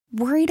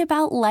Worried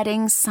about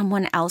letting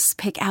someone else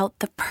pick out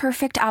the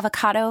perfect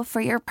avocado for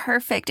your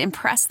perfect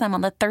impress them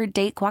on the third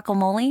date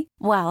guacamole?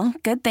 Well,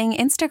 good thing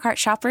Instacart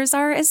shoppers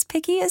are as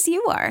picky as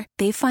you are.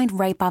 They find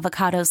ripe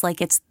avocados like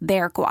it's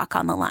their guac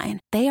on the line.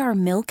 They are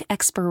milk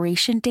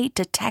expiration date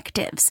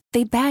detectives.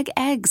 They bag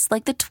eggs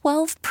like the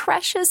 12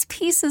 precious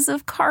pieces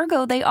of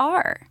cargo they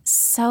are.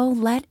 So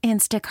let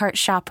Instacart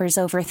shoppers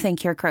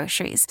overthink your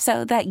groceries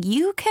so that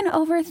you can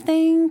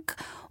overthink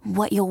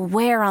what you'll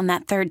wear on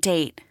that third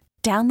date.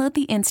 Download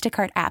the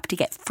Instacart app to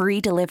get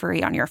free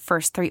delivery on your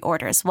first 3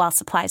 orders while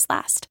supplies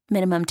last.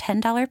 Minimum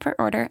 $10 per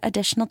order.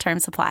 Additional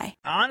terms apply.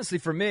 Honestly,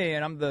 for me,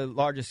 and I'm the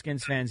largest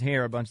Skins fans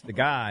here, a bunch of the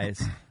guys,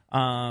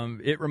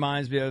 it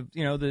reminds me of,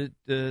 the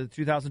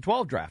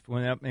 2012 draft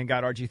when they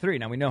got RG3.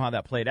 Now, we know how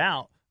that played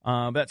out,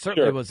 but that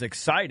certainly was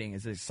exciting,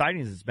 as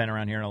exciting as it's been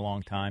around here in a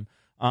long time.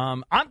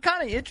 I'm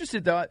kind of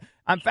interested, though.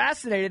 I'm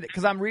fascinated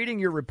because I'm reading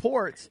your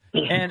reports,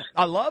 and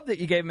I love that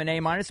you gave him an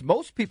A-.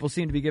 Most people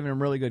seem to be giving him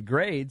really good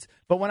grades.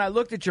 But when I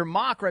looked at your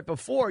mock right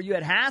before, you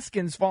had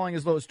Haskins falling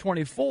as low as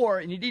 24,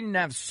 and you didn't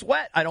have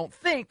Sweat, I don't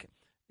think,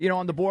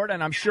 on the board,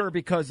 and I'm sure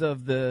because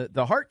of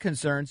the heart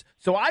concerns.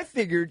 So I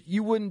figured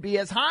you wouldn't be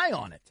as high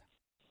on it.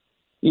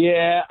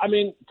 Yeah, I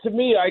mean, to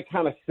me, I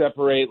kind of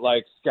separate,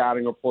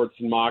 scouting reports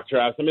and mock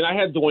drafts. I mean, I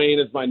had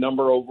Dwayne as my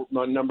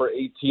number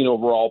 18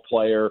 overall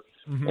player.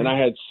 Mm-hmm. And I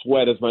had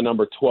Sweat as my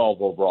number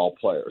 12 overall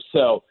player.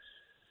 So,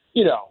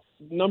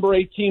 number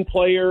 18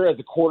 player as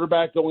a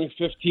quarterback going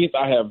 15th,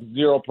 I have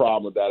zero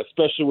problem with that,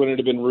 especially when it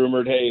had been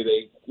rumored, hey,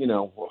 they,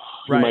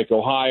 might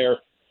go higher.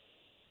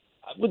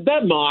 With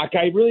that mock,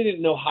 I really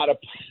didn't know how to,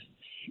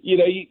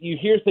 you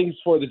hear things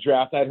before the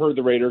draft. I'd heard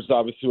the Raiders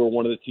obviously were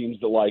one of the teams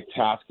that liked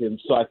Haskins.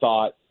 So I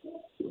thought,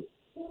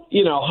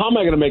 how am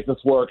I going to make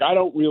this work? I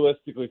don't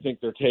realistically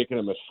think they're taking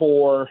him at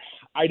 4.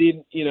 I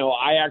didn't,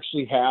 I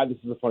actually had, this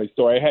is a funny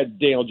story, I had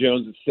Daniel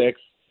Jones at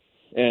 6,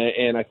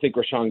 and I think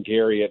Rashawn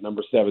Gary at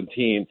number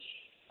 17.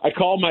 I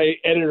called my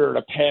editor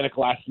to panic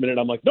last minute.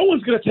 I'm like, no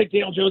one's going to take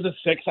Daniel Jones at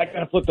 6. I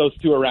got to flip those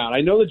two around. I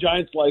know the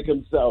Giants like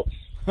him, so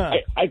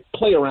I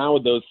play around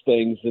with those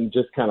things and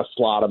just kind of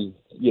slot them,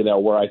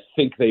 where I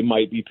think they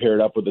might be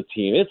paired up with a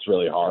team. It's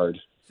really hard.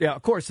 Yeah,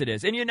 of course it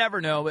is. And you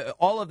never know.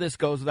 All of this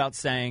goes without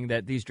saying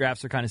that these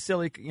drafts are kind of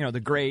silly,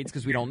 the grades,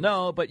 because we don't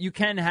know. But you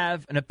can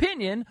have an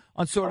opinion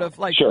on sort of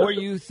where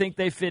you think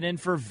they fit in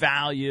for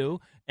value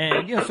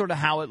and, sort of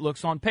how it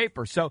looks on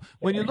paper. So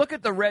when you look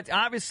at the Reds,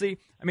 obviously,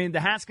 I mean, the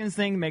Haskins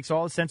thing makes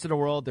all the sense in the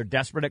world. They're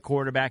desperate at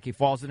quarterback. He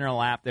falls in their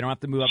lap. They don't have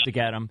to move up to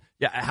get him.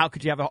 Yeah, how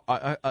could you have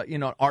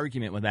an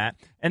argument with that?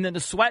 And then the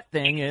Sweat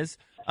thing is,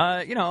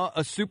 a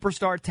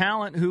superstar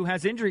talent who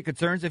has injury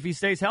concerns. If he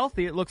stays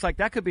healthy, it looks like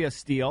that could be a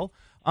steal.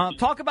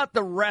 Talk about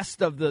the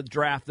rest of the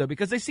draft, though,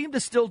 because they seem to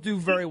still do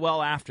very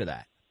well after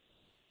that.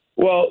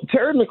 Well,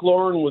 Terry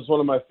McLaurin was one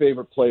of my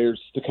favorite players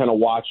to kind of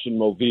watch in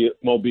Mobile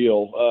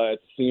at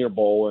the Senior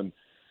Bowl. And,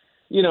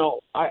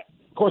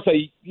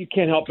 you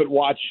can't help but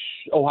watch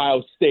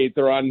Ohio State.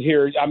 They're on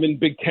here. I'm in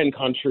Big Ten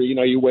country.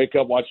 You wake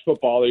up, watch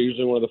football. They're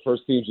usually one of the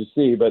first teams you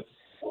see. But,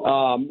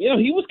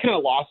 he was kind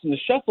of lost in the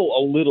shuffle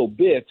a little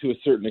bit to a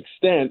certain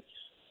extent.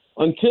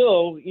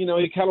 Until, he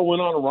kind of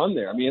went on a run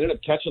there. I mean, he ended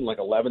up catching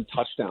 11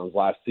 touchdowns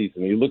last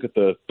season. You look at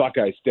the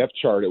Buckeyes depth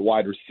chart at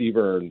wide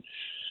receiver, and,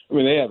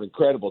 they have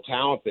incredible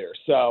talent there.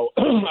 So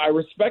I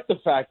respect the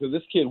fact that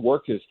this kid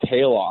worked his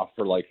tail off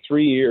for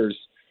 3 years,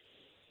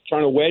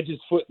 trying to wedge his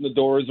foot in the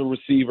door as a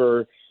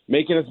receiver,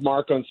 making his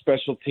mark on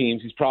special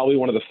teams. He's probably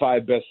one of the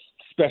 5 best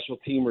special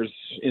teamers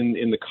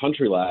in the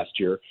country last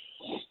year.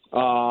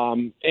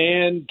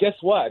 And guess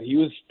what? He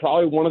was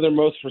probably one of their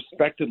most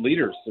respected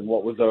leaders in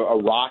what was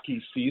a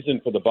rocky season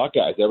for the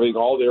Buckeyes.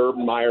 All the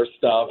Urban Meyer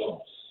stuff,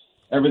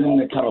 everything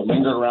that kind of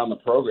lingered around the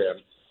program.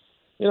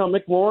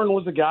 McLaurin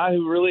was a guy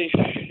who really,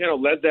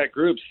 led that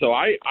group. So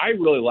I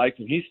really liked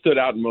him. He stood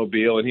out in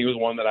Mobile, and he was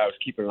one that I was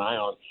keeping an eye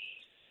on.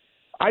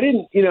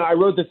 I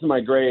wrote this in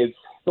my grades.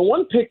 The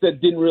one pick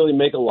that didn't really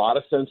make a lot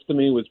of sense to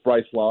me was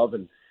Bryce Love.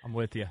 And I'm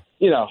with you.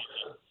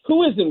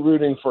 Who isn't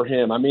rooting for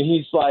him? I mean,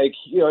 he's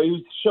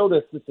he showed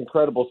us this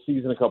incredible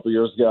season a couple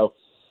years ago.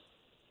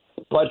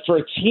 But for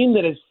a team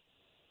that has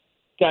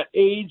got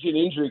age and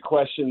injury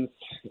questions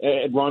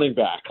at running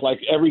back, like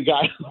every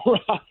guy on the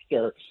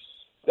roster,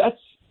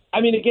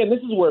 again, this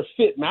is where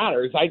fit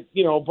matters.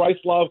 Bryce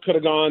Love could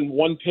have gone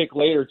one pick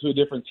later to a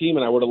different team,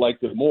 and I would have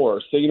liked it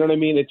more. So, you know what I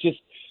mean? It just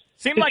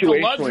seemed like a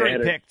luxury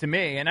pick to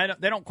me, and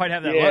they don't quite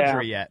have that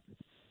luxury yet.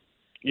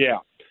 Yeah.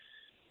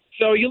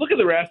 So you look at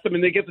the rest. I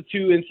mean, they get the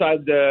 2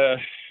 inside the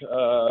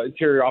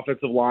interior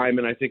offensive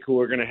linemen, I think, who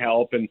are going to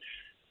help. And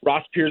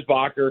Ross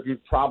Piersbacher, who's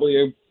probably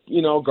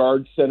a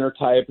guard center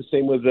type. The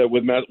same with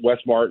Wes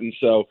Martin.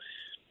 So,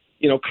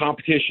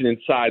 competition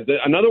inside.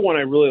 Another one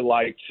I really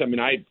liked. I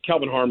mean,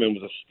 Kelvin Harmon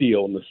was a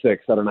steal in the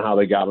 6th. I don't know how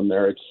they got him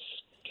there.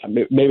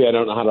 Maybe I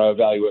don't know how to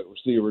evaluate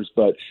receivers,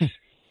 but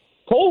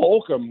Cole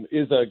Holcomb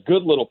is a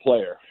good little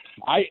player.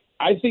 I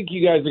think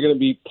you guys are going to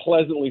be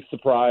pleasantly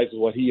surprised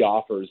with what he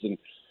offers, and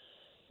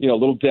a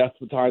little depth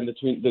between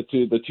the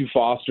two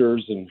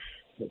Fosters, and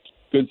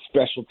good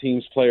special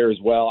teams player as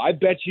well. I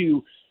bet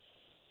you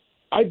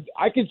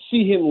I could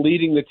see him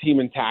leading the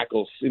team in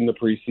tackles in the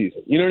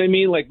preseason. You know what I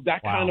mean? Like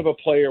that kind of a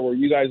player where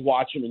you guys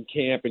watch him in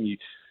camp and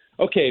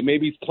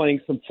maybe he's playing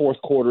some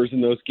fourth quarters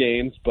in those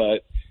games,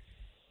 but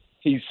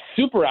he's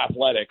super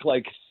athletic.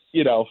 Like,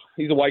 he's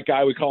a white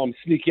guy. We call him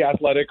sneaky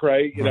athletic,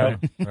 right?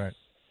 Right.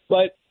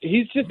 But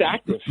he's just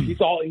active. He's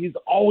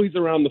always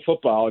around the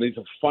football, and he's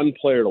a fun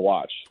player to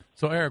watch.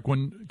 So, Eric,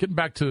 getting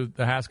back to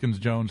the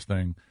Haskins-Jones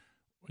thing,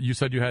 you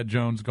said you had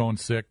Jones going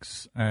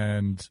 6,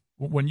 and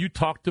when you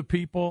talk to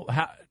people,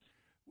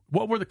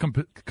 what were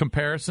the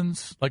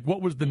comparisons? Like,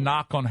 what was the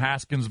knock on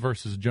Haskins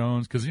versus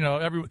Jones? Because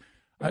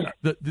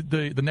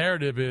the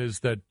narrative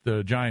is that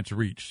the Giants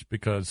reached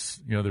because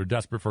they're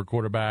desperate for a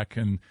quarterback,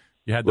 and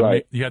you had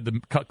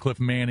the Cutcliffe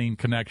Manning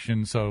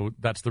connection, so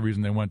that's the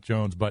reason they went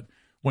Jones. But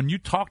when you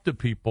talk to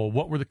people,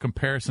 what were the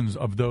comparisons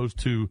of those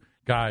two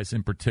guys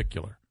in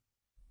particular?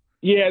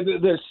 Yeah,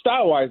 they're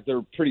style-wise,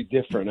 they're pretty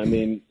different. I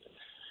mean,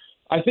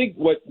 I think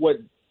what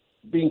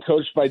being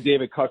coached by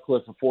David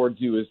Cutcliffe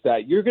affords you is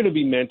that you're going to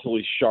be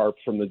mentally sharp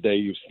from the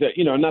day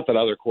not that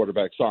other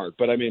quarterbacks aren't,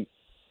 but I mean,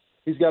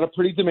 he's got a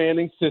pretty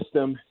demanding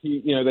system.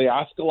 They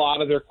ask a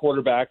lot of their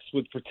quarterbacks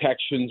with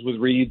protections, with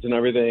reads and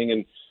everything,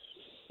 and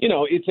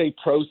it's a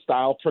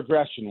pro-style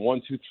progression,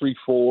 1, 2, 3,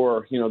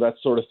 4, that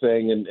sort of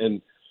thing,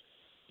 and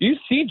you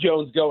see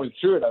Jones going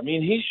through it. I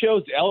mean, he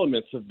shows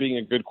elements of being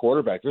a good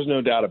quarterback. There's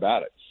no doubt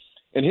about it.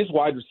 And his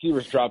wide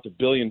receivers dropped 1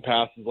 billion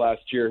passes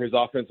last year. His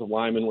offensive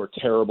linemen were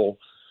terrible.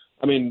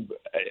 I mean,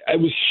 it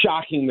was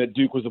shocking that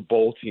Duke was a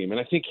bowl team, and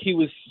I think it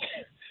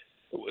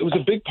was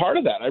a big part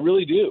of that. I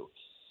really do.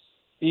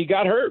 He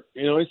got hurt.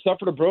 He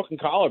suffered a broken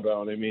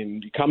collarbone. I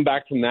mean, you come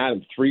back from that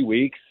in 3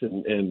 weeks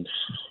and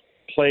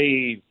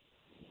play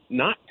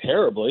not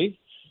terribly.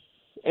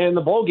 And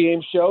the bowl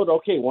game showed,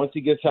 okay, once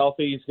he gets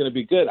healthy, he's going to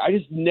be good. I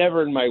just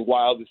never in my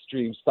wildest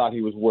dreams thought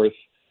he was worth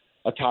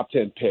a top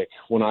 10 pick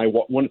when I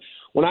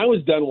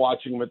was done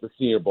watching him at the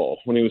Senior Bowl,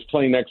 when he was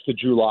playing next to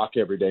Drew Lock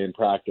every day in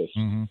practice.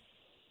 Mm-hmm.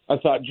 I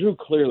thought Drew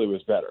clearly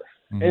was better.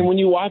 Mm-hmm. And when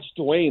you watch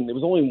Dwayne, there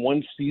was only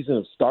one season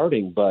of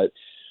starting, but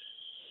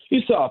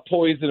you saw a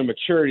poise and a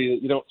maturity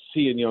that you don't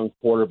see in young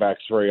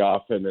quarterbacks very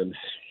often. And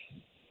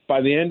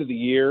by the end of the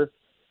year,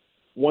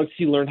 once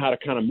he learned how to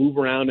kind of move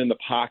around in the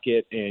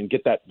pocket and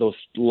get those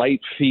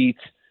light feet,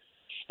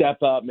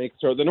 step up, make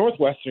throw. The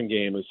Northwestern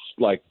game is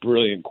like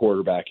brilliant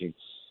quarterbacking.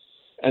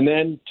 And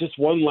then just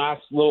one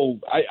last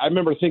I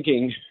remember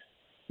thinking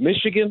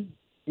Michigan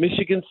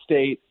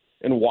State,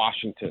 and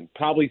Washington,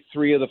 probably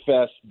 3 of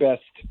the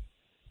best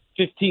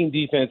 15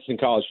 defense in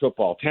college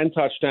football, 10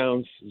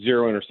 touchdowns,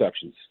 0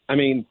 interceptions. I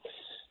mean,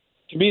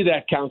 to me,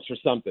 that counts for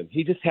something.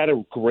 He just had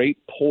a great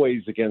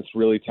poise against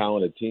really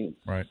talented teams.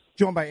 Right.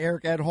 Joined by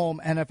Eric Edholm,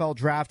 NFL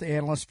draft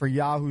analyst for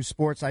Yahoo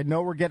Sports. I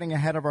know we're getting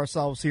ahead of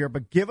ourselves here,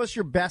 but give us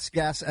your best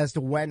guess as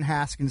to when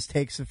Haskins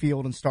takes the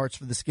field and starts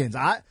for the Skins.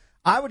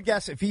 I would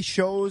guess if he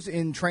shows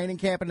in training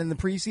camp and in the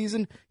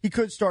preseason, he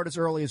could start as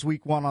early as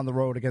week 1 on the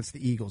road against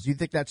the Eagles. You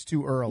think that's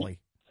too early?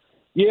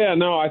 Yeah,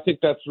 no, I think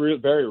that's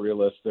very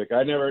realistic.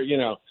 I never, is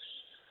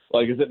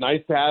it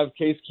nice to have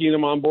Case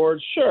Keenum on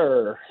board?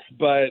 Sure.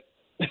 But,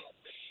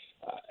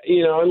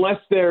 unless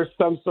there's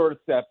some sort of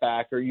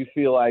setback or you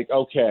feel like,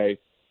 okay,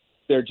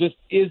 there just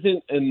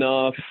isn't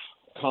enough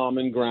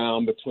common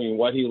ground between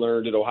what he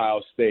learned at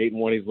Ohio State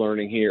and what he's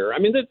learning here. I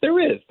mean,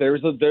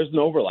 there's an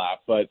overlap,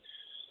 but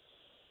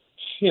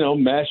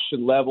mesh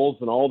and levels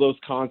and all those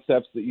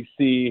concepts that you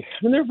see,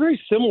 I mean, they're very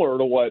similar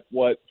to what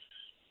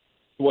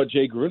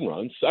Jay Gruden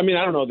runs. I mean,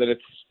 I don't know that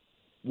it's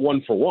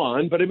 1 for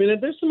 1, but I mean,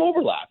 there's some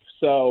overlap.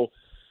 So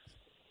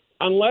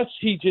unless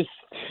he just,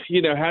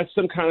 has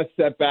some kind of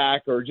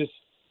setback or just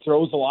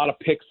throws a lot of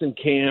picks in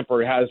camp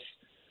or has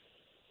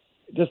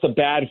just a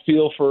bad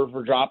feel for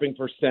dropping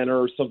for center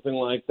or something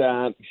like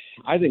that,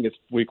 I think it's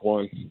week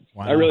 1.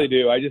 Wow. I really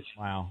do.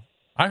 Wow.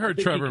 I heard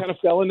Trevor kind of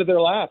fell into their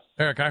laps.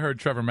 Eric, I heard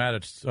Trevor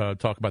Maddich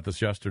talk about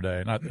this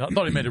yesterday, and I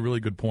thought he made a really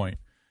good point.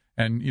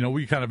 And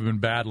we kind of have been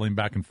battling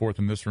back and forth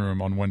in this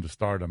room on when to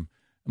start him.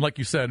 And like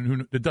you said,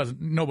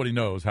 nobody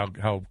knows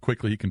how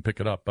quickly he can pick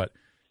it up. But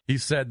he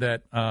said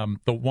that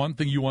the one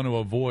thing you want to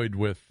avoid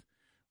with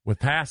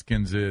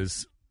Haskins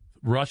is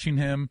rushing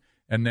him,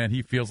 and then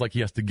he feels like he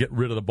has to get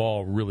rid of the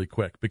ball really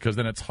quick because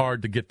then it's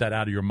hard to get that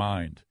out of your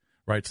mind,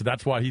 right? So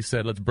that's why he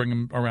said let's bring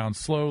him around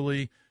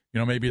slowly.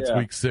 Maybe it's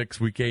week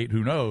 6, week 8,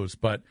 who knows?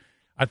 But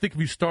I think if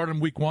you start him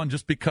week 1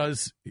 just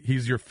because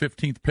he's your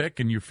 15th pick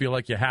and you feel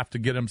like you have to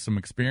get him some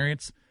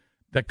experience,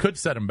 that could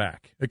set him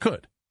back. It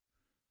could.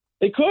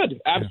 It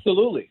could,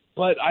 absolutely. Yeah.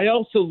 But I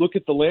also look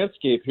at the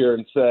landscape here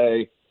and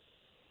say,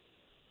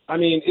 I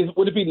mean,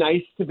 would it be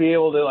nice to be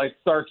able to,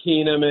 start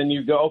Keenum and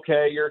you go,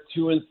 okay, you're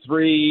 2 and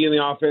 3 and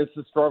the offense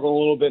is struggling a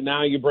little bit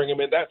now, you bring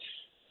him in.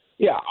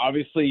 Yeah,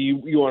 obviously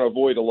you want to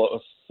avoid a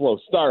slow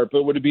start,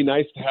 but would it be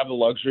nice to have the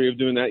luxury of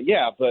doing that?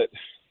 Yeah, but,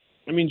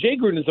 I mean, Jay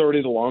Gruden is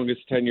already the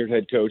longest tenured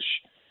head coach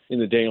in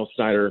the Daniel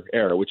Snyder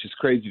era, which is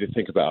crazy to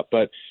think about.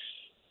 But,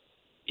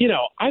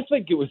 I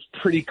think it was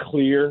pretty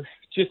clear,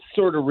 just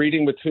sort of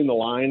reading between the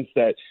lines,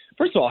 that,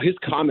 first of all, his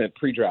comment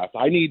pre-draft,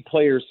 I need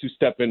players who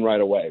step in right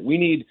away. We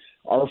need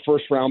our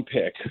first round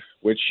pick,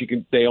 which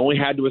they only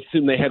had to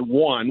assume they had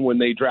one when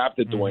they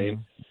drafted Dwayne.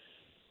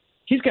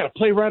 He's got to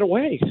play right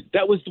away.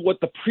 That was what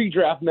the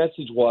pre-draft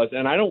message was,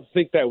 and I don't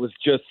think that was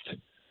just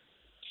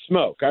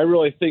smoke. I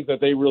really think that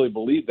they really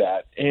believe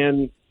that,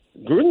 and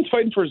Gruden's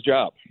fighting for his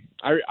job.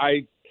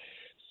 I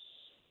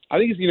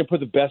think he's going to put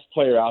the best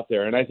player out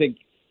there, and I think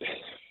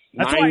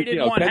that's why he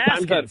didn't want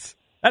Haskins.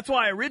 That's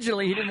why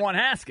originally he didn't want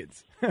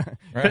Haskins.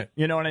 Right.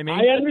 You know what I mean?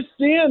 I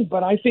understand,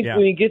 but I think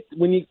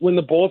when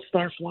the bullets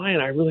start flying,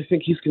 I really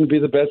think he's going to be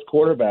the best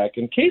quarterback.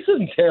 And Case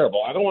isn't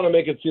terrible. I don't want to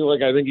make it seem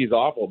like I think he's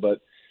awful,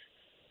 but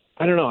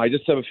I don't know. I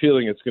just have a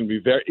feeling it's going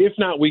to be if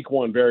not week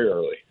one, very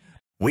early.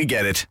 We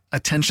get it.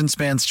 Attention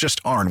spans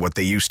just aren't what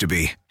they used to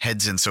be.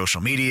 Heads in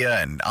social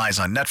media and eyes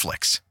on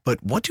Netflix.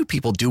 But what do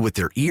people do with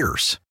their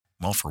ears?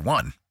 Well, for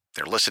one,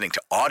 they're listening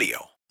to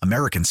audio.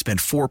 Americans spend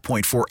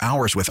 4.4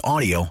 hours with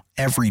audio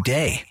every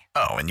day.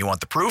 Oh, and you want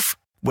the proof?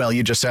 Well,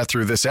 you just sat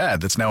through this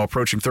ad that's now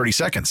approaching 30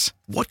 seconds.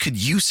 What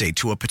could you say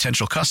to a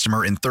potential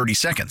customer in 30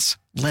 seconds?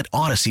 Let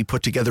Odyssey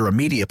put together a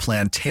media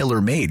plan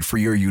tailor-made for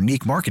your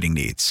unique marketing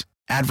needs.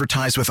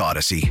 Advertise with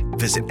Odyssey.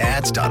 Visit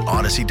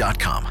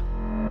ads.odyssey.com.